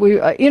mind, we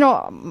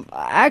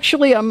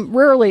actually I'm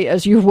rarely,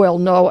 as you well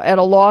know, at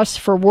a loss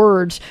for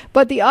words.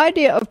 But the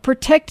idea of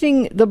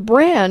protecting the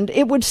brand,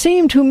 it would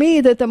seem to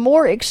me that the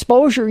more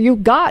exposure you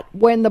got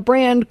when the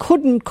brand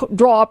couldn't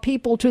draw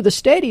people to the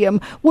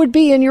stadium would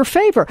be in your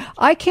favor.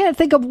 I can't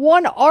think of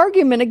one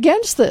argument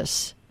against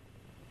this.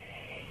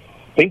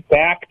 Think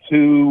back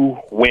to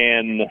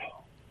when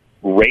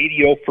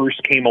radio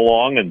first came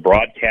along and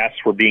broadcasts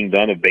were being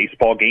done of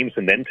baseball games,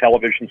 and then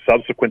television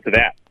subsequent to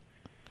that.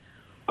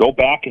 Go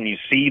back and you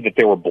see that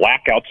there were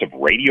blackouts of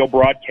radio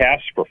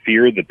broadcasts for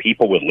fear that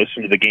people would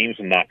listen to the games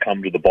and not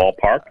come to the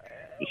ballpark.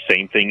 The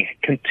same thing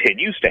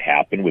continues to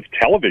happen with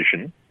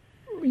television.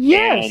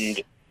 Yes.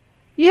 And,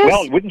 yes.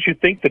 Well, wouldn't you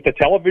think that the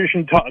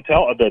television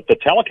the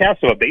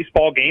telecast of a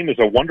baseball game is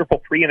a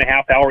wonderful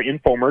 3.5-hour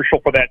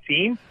infomercial for that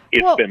team?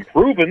 It's been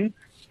proven.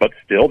 But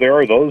still, there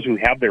are those who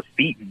have their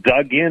feet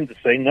dug in to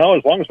say, no,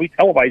 as long as we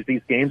televise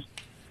these games,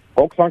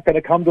 folks aren't going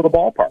to come to the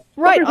ballpark.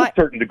 Right. There's a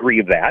certain degree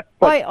of that,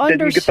 but then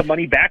you get the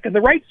money back in the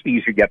rights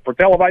fees you get for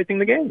televising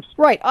the games.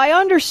 Right. I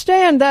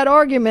understand that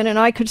argument, and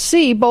I could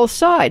see both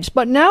sides.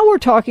 But now we're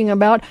talking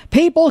about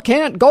people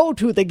can't go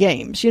to the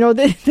games.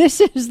 This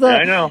is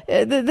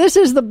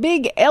the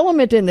big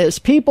element in this.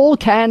 People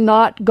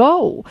cannot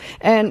go.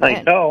 And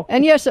I know.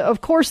 And yes,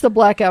 of course, the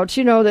blackouts.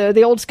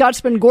 The old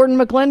Scotsman Gordon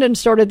McClendon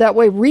started that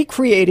way,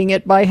 recreating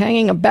it by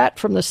hanging a bat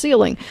from the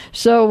ceiling.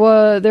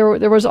 So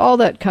there was all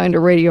that kind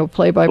of radio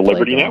play-by-play. The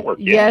Liberty Network.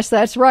 Yeah. Yes,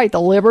 that's right. The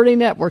Liberty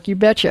Network. You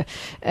betcha.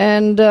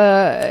 And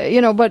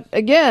but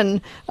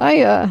again,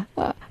 I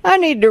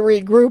need to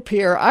regroup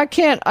here. I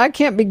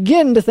can't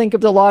begin to think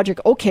of the logic.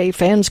 Okay,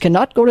 fans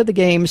cannot go to the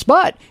games,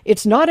 but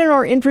it's not in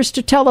our interest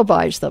to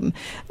televise them.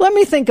 Let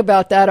me think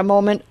about that a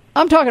moment.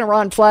 I'm talking to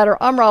Ron Flatter.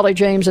 I'm Raleigh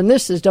James, and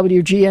this is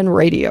WGN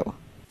Radio.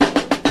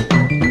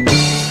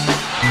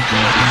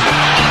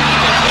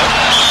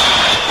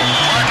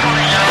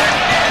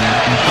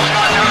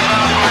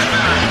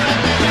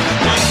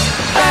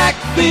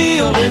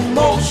 backfield in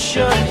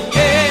motion.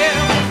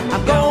 Yeah,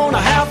 I'm gonna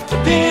have to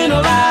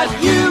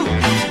penalize you.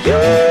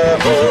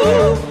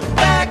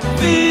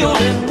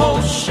 Backfield in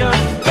motion,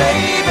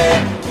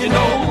 baby. You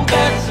know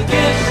that's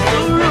against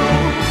the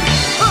rules.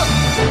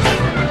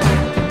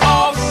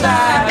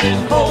 Offside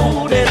and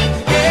holding.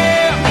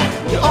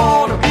 Yeah, you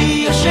ought to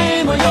be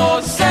ashamed of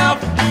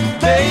yourself,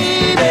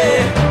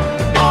 baby.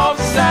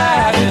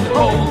 Offside and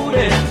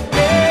holding.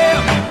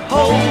 Yeah,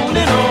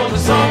 holding on to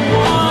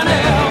someone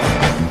else.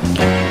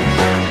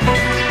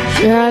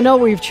 Yeah, I know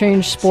we've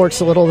changed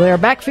sports a little there.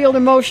 Backfield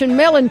in motion,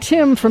 Mel and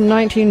Tim from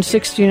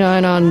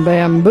 1969 on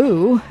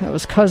Bamboo. That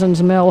was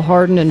cousins Mel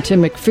Hardin and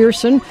Tim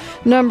McPherson.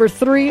 Number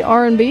 3,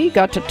 R&B,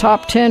 got to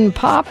top 10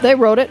 pop. They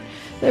wrote it.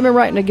 They've been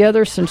writing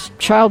together since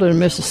childhood in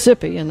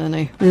Mississippi, and then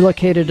they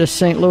relocated to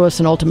St. Louis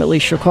and ultimately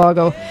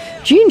Chicago.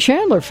 Gene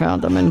Chandler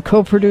found them and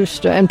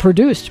co-produced and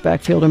produced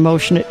Backfield in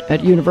Motion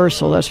at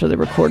Universal. That's where they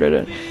recorded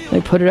it. They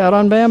put it out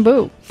on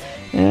Bamboo.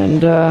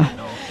 And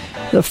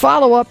the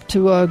follow-up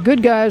to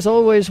Good Guys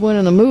Always Win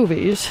in the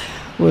Movies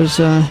was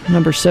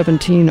number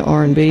 17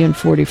 R&B and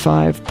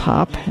 45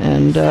 pop.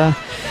 And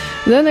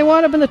then they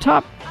wound up in the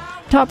top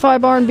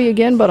 5 R&B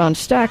again, but on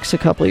Stax a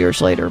couple of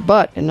years later.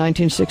 But in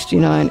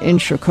 1969 in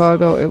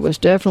Chicago, it was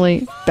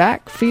definitely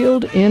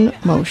Backfield in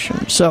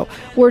Motion. So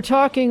we're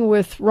talking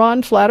with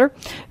Ron Flatter,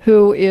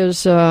 who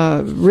is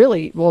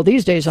really, well,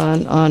 these days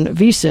on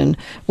VSiN,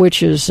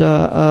 which is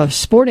a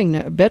sporting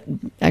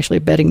actually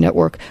a betting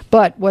network.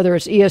 But whether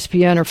it's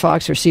ESPN or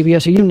Fox or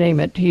CBS or you name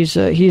it,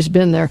 he's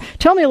been there.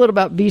 Tell me a little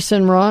about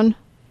VSiN, Ron.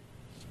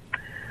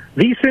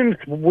 VSiN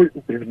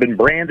has been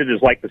branded as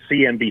like the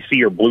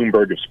CNBC or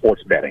Bloomberg of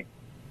sports betting.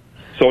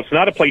 So it's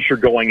not a place you're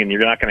going and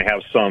you're not going to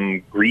have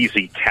some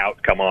greasy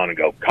tout come on and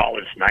go, call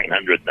this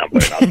 900 number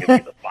and I'll give you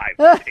the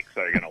 5 picks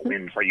that are going to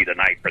win for you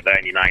tonight for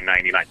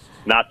 $99.99.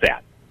 Not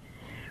that.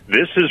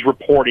 This is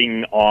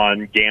reporting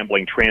on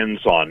gambling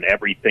trends on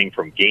everything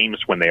from games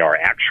when they are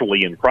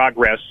actually in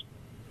progress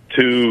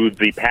to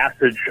the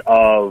passage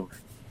of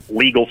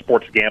legal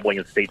sports gambling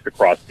in states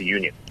across the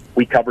union.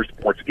 We cover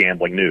sports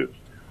gambling news.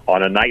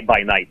 On a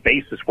night-by-night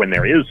basis, when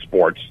there is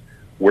sports,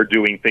 we're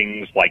doing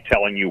things like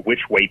telling you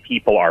which way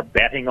people are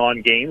betting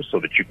on games so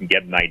that you can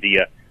get an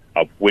idea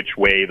of which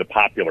way the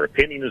popular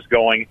opinion is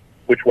going,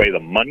 which way the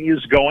money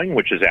is going,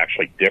 which is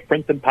actually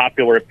different than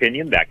popular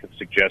opinion. That could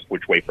suggest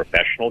which way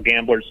professional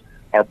gamblers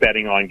are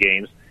betting on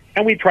games.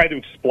 And we try to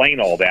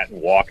explain all that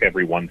and walk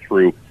everyone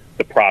through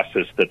the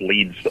process that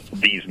leads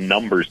these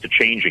numbers to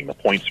changing, the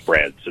point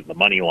spreads and the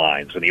money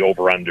lines and the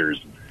over-unders,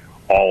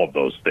 all of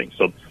those things.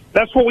 So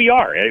that's what we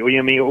are. I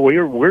mean,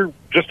 we're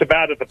just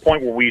about at the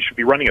point where we should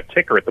be running a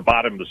ticker at the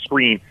bottom of the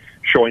screen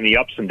showing the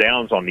ups and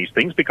downs on these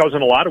things, because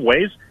in a lot of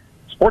ways,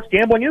 sports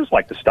gambling is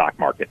like the stock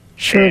market.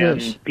 Sure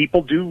and is.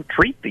 People do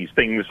treat these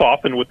things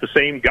often with the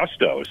same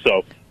gusto.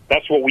 So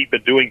that's what we've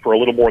been doing for a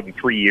little more than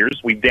 3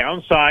 years. We've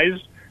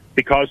downsized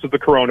because of the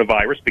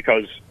coronavirus,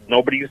 because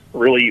nobody's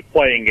really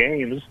playing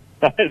games.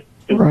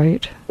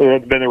 Right.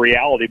 It's been a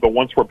reality, but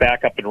once we're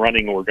back up and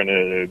running, we're going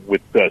to,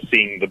 with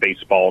seeing the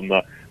baseball and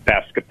the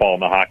basketball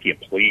and the hockey, and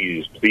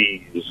please,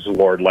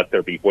 Lord, let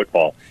there be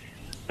football,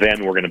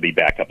 then we're going to be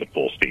back up at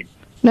full steam.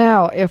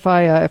 Now, if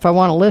I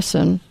want to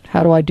listen,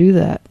 how do I do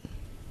that?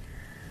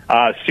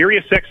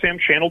 Sirius XM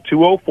channel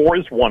 204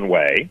 is one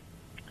way.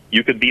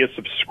 You could be a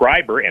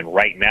subscriber, and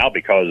right now,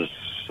 because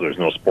there's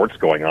no sports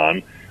going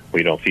on,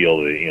 we don't feel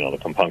the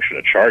compunction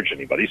to charge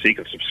anybody, so you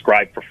can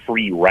subscribe for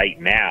free right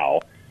now.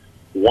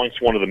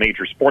 Once one of the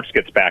major sports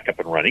gets back up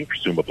and running,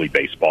 presumably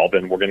baseball,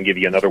 then we're going to give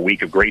you another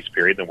week of grace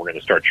period, then we're going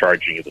to start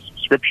charging you the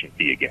subscription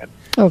fee again.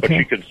 Okay. But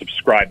you can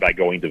subscribe by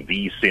going to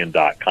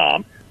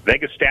vsin.com.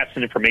 Vegas Stats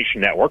and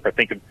Information Network, or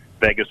think of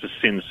Vegas as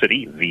Sin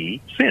City,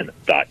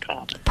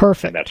 vsin.com.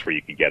 Perfect. And that's where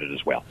you can get it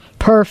as well.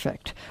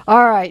 Perfect.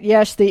 All right.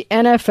 Yes, the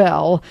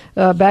NFL,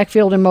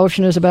 Backfield in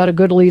Motion is about a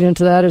good lead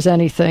into that as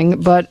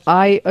anything. But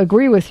I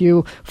agree with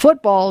you.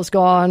 Football's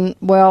gone.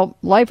 Well,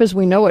 life as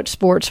we know it,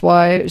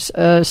 sports-wise,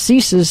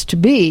 ceases to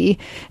be.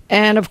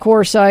 And, of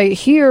course, I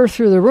hear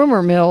through the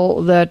rumor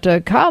mill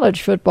that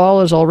college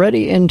football is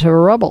already into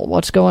rubble.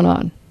 What's going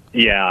on?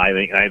 Yeah, I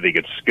think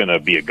it's going to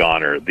be a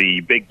goner.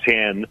 The Big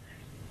Ten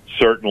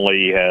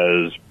certainly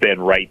has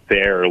been right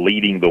there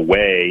leading the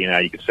way.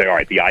 You could say, all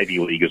right, the Ivy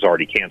League has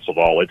already canceled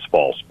all its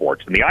fall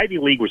sports. And the Ivy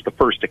League was the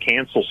first to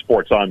cancel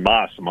sports en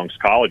masse amongst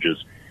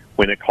colleges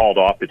when it called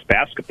off its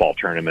basketball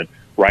tournament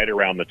right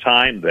around the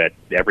time that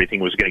everything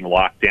was getting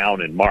locked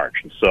down in March.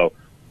 And so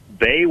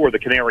they were the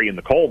canary in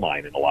the coal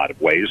mine in a lot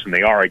of ways, and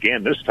they are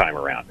again this time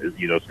around.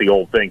 It's the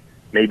old thing.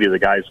 Maybe the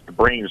guys with the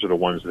brains are the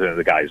ones that are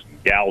the guys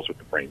and gals with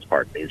the brains,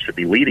 they should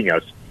be leading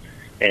us.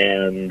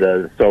 And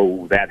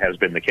so that has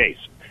been the case.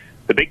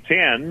 The Big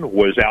Ten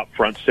was out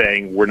front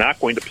saying, we're not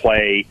going to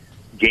play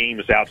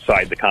games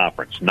outside the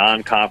conference.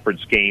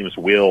 Non-conference games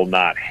will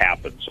not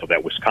happen. So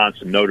that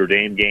Wisconsin-Notre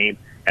Dame game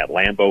at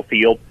Lambeau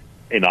Field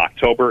in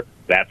October,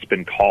 that's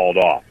been called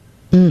off.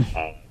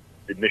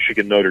 The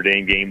Michigan-Notre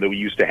Dame game that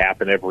used to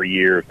happen every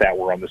year, if that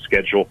were on the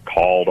schedule,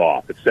 called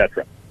off,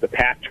 etc. The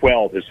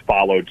Pac-12 has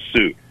followed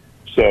suit.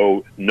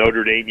 So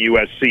Notre Dame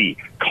USC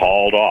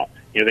called off.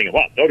 You're thinking,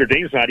 well, Notre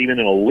Dame's not even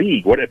in a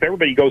league. What if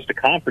everybody goes to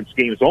conference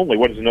games only?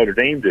 What does Notre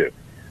Dame do?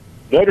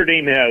 Notre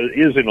Dame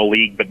is in a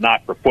league, but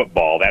not for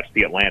football. That's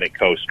the Atlantic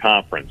Coast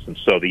Conference. And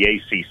so the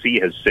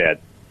ACC has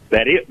said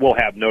that it will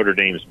have Notre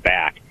Dame's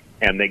back,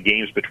 and the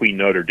games between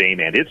Notre Dame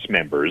and its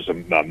members,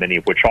 many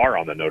of which are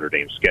on the Notre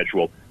Dame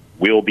schedule,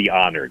 will be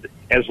honored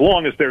as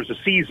long as there's a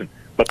season.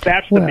 But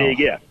that's the big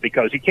if,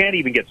 because you can't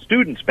even get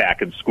students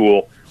back in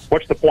school.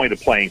 What's the point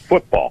of playing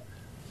football?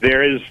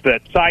 There is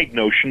that side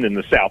notion in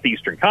the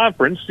Southeastern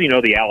Conference,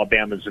 the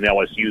Alabamas and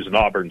LSUs and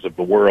Auburns of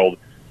the world.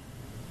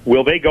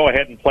 Will they go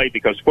ahead and play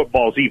because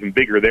football is even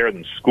bigger there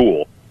than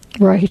school?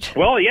 Right.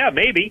 Well, yeah,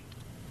 maybe.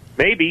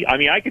 Maybe. I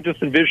mean, I could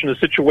just envision a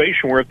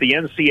situation where if the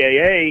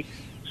NCAA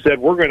said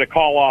we're going to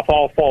call off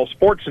all fall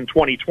sports in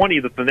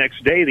 2020, that the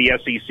next day the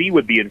SEC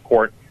would be in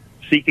court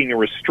seeking a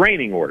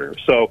restraining order.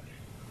 So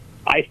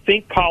I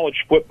think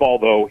college football,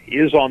 though,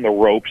 is on the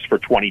ropes for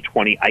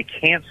 2020. I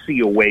can't see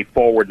a way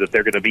forward that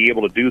they're going to be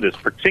able to do this,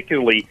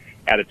 particularly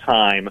at a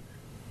time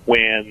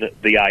when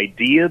the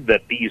idea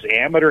that these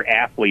amateur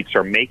athletes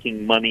are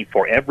making money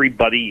for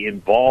everybody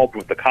involved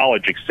with the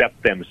college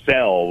except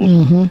themselves,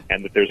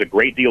 and that there's a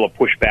great deal of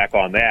pushback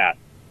on that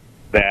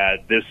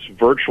this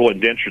virtual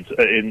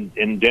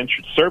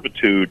indentured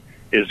servitude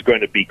is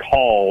going to be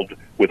called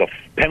with a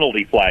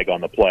penalty flag on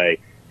the play,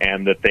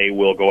 and that they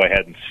will go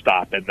ahead and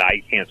stop. And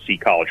I can't see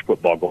college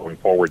football going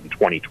forward in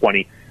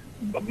 2020.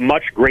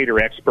 Much greater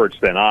experts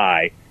than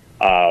I,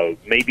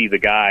 maybe the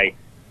guy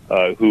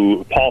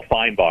Paul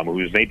Feinbaum,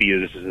 who's maybe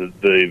is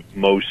the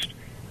most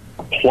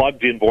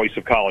plugged-in voice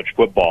of college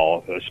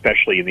football,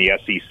 especially in the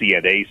SEC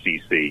and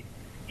ACC,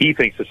 he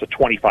thinks it's a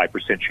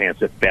 25% chance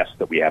at best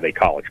that we have a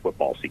college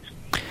football season.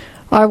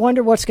 I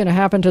wonder what's going to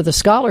happen to the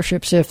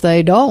scholarships if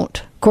they don't.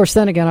 Of course,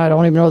 then again, I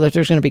don't even know that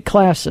there's going to be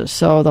classes,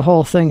 so the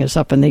whole thing is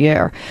up in the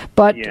air.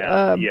 But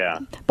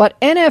but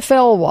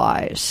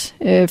NFL-wise,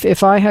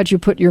 if I had you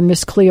put your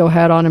Miss Cleo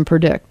hat on and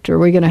predict, are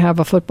we going to have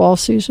a football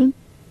season?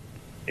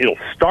 It'll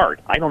start.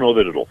 I don't know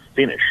that it'll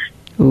finish.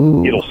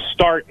 Ooh. It'll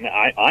start.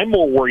 I'm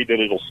more worried that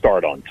it'll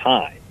start on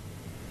time.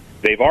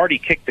 They've already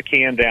kicked the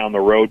can down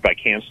the road by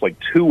canceling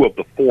 2 of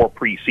the 4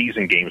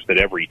 preseason games that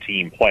every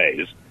team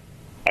plays.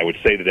 I would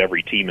say that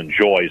every team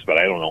enjoys, but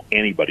I don't know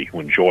anybody who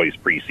enjoys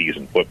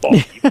preseason football.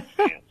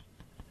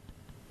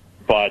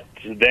 But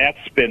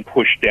that's been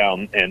pushed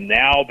down, and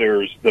now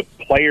there's the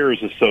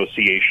Players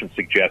Association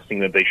suggesting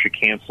that they should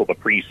cancel the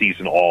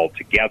preseason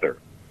altogether.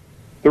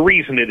 The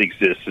reason it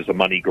exists is a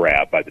money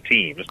grab by the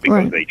teams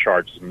because they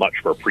charge as much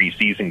for a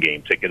preseason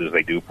game ticket as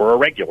they do for a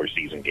regular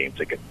season game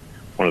ticket.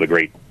 One of the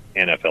great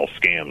NFL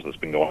scams that's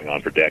been going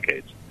on for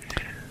decades.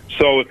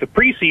 So if the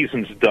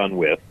preseason's done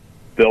with,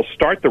 they'll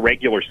start the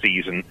regular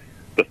season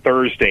the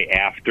Thursday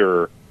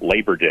after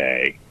Labor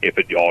Day, if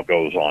it all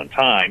goes on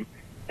time,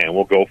 and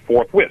we'll go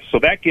forthwith. So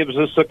that gives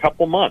us a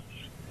couple months.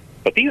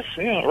 But these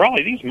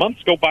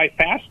months go by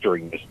fast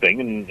during this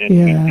thing, and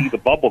we see the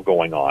bubble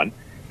going on.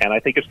 And I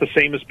think it's the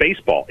same as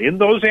baseball. In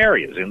those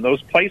areas, in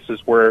those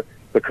places where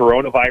the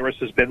coronavirus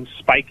has been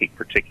spiking,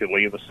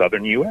 particularly in the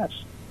southern U.S.,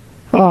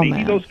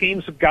 maybe those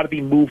games have got to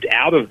be moved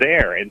out of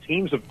there, and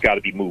teams have got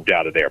to be moved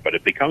out of there. But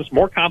it becomes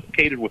more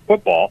complicated with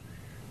football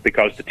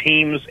because the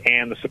teams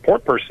and the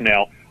support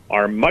personnel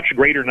are much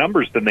greater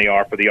numbers than they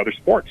are for the other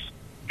sports.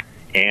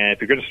 And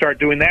if you're going to start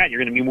doing that, you're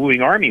going to be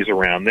moving armies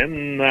around.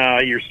 Then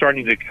you're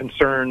starting to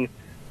concern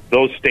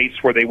those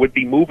states where they would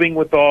be moving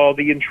with all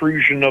the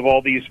intrusion of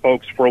all these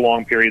folks for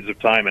long periods of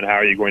time, and how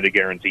are you going to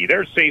guarantee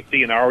their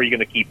safety, and how are you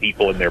going to keep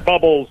people in their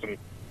bubbles, and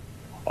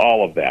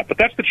all of that. But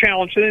that's the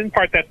challenge, and in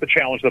part that's the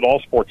challenge that all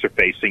sports are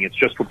facing. It's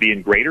just would be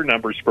in greater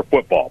numbers for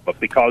football. But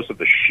because of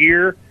the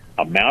sheer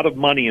amount of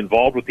money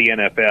involved with the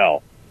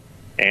NFL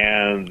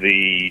and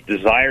the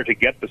desire to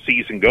get the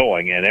season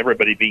going, and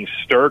everybody being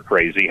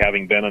stir-crazy,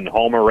 having been in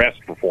home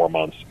arrest for 4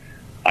 months,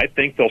 I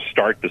think they'll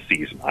start the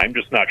season. I'm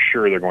just not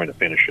sure they're going to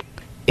finish it.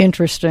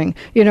 Interesting.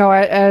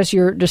 As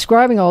you're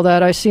describing all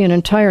that, I see an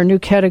entire new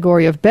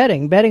category of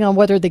betting on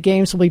whether the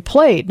games will be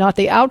played, not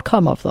the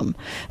outcome of them.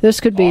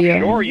 This could be...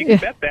 sure, you can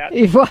bet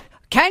that.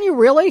 Can you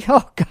really?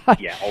 Oh, God.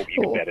 Yeah,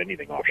 you can bet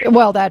anything offshore.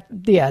 Well,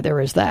 there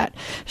is that.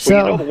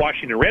 So, well, the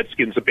Washington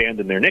Redskins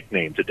abandoned their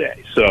nickname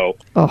today, so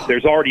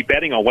there's already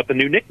betting on what the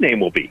new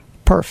nickname will be.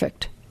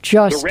 Perfect.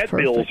 The Red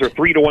Bills are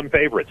 3-1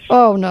 favorites.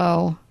 Oh,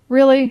 no.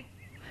 Really?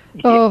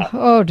 Yeah.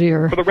 Oh,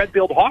 dear. For the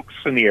red-billed hawks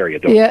in the area,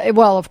 don't Yeah,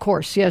 well, of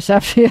course, yes.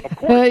 Absolutely. Of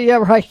course. Yeah,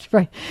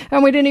 right.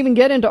 And we didn't even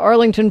get into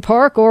Arlington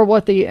Park or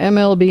what the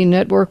MLB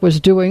Network was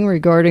doing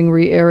regarding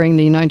re-airing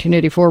the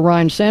 1984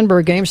 Ryne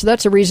Sandberg game, so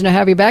that's a reason to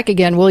have you back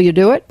again. Will you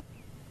do it?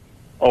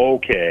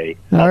 Okay.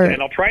 All right.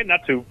 And I'll try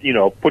not to,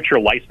 put your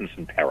license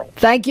in peril.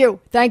 Thank you.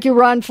 Thank you,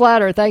 Ron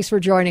Flatter. Thanks for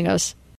joining us.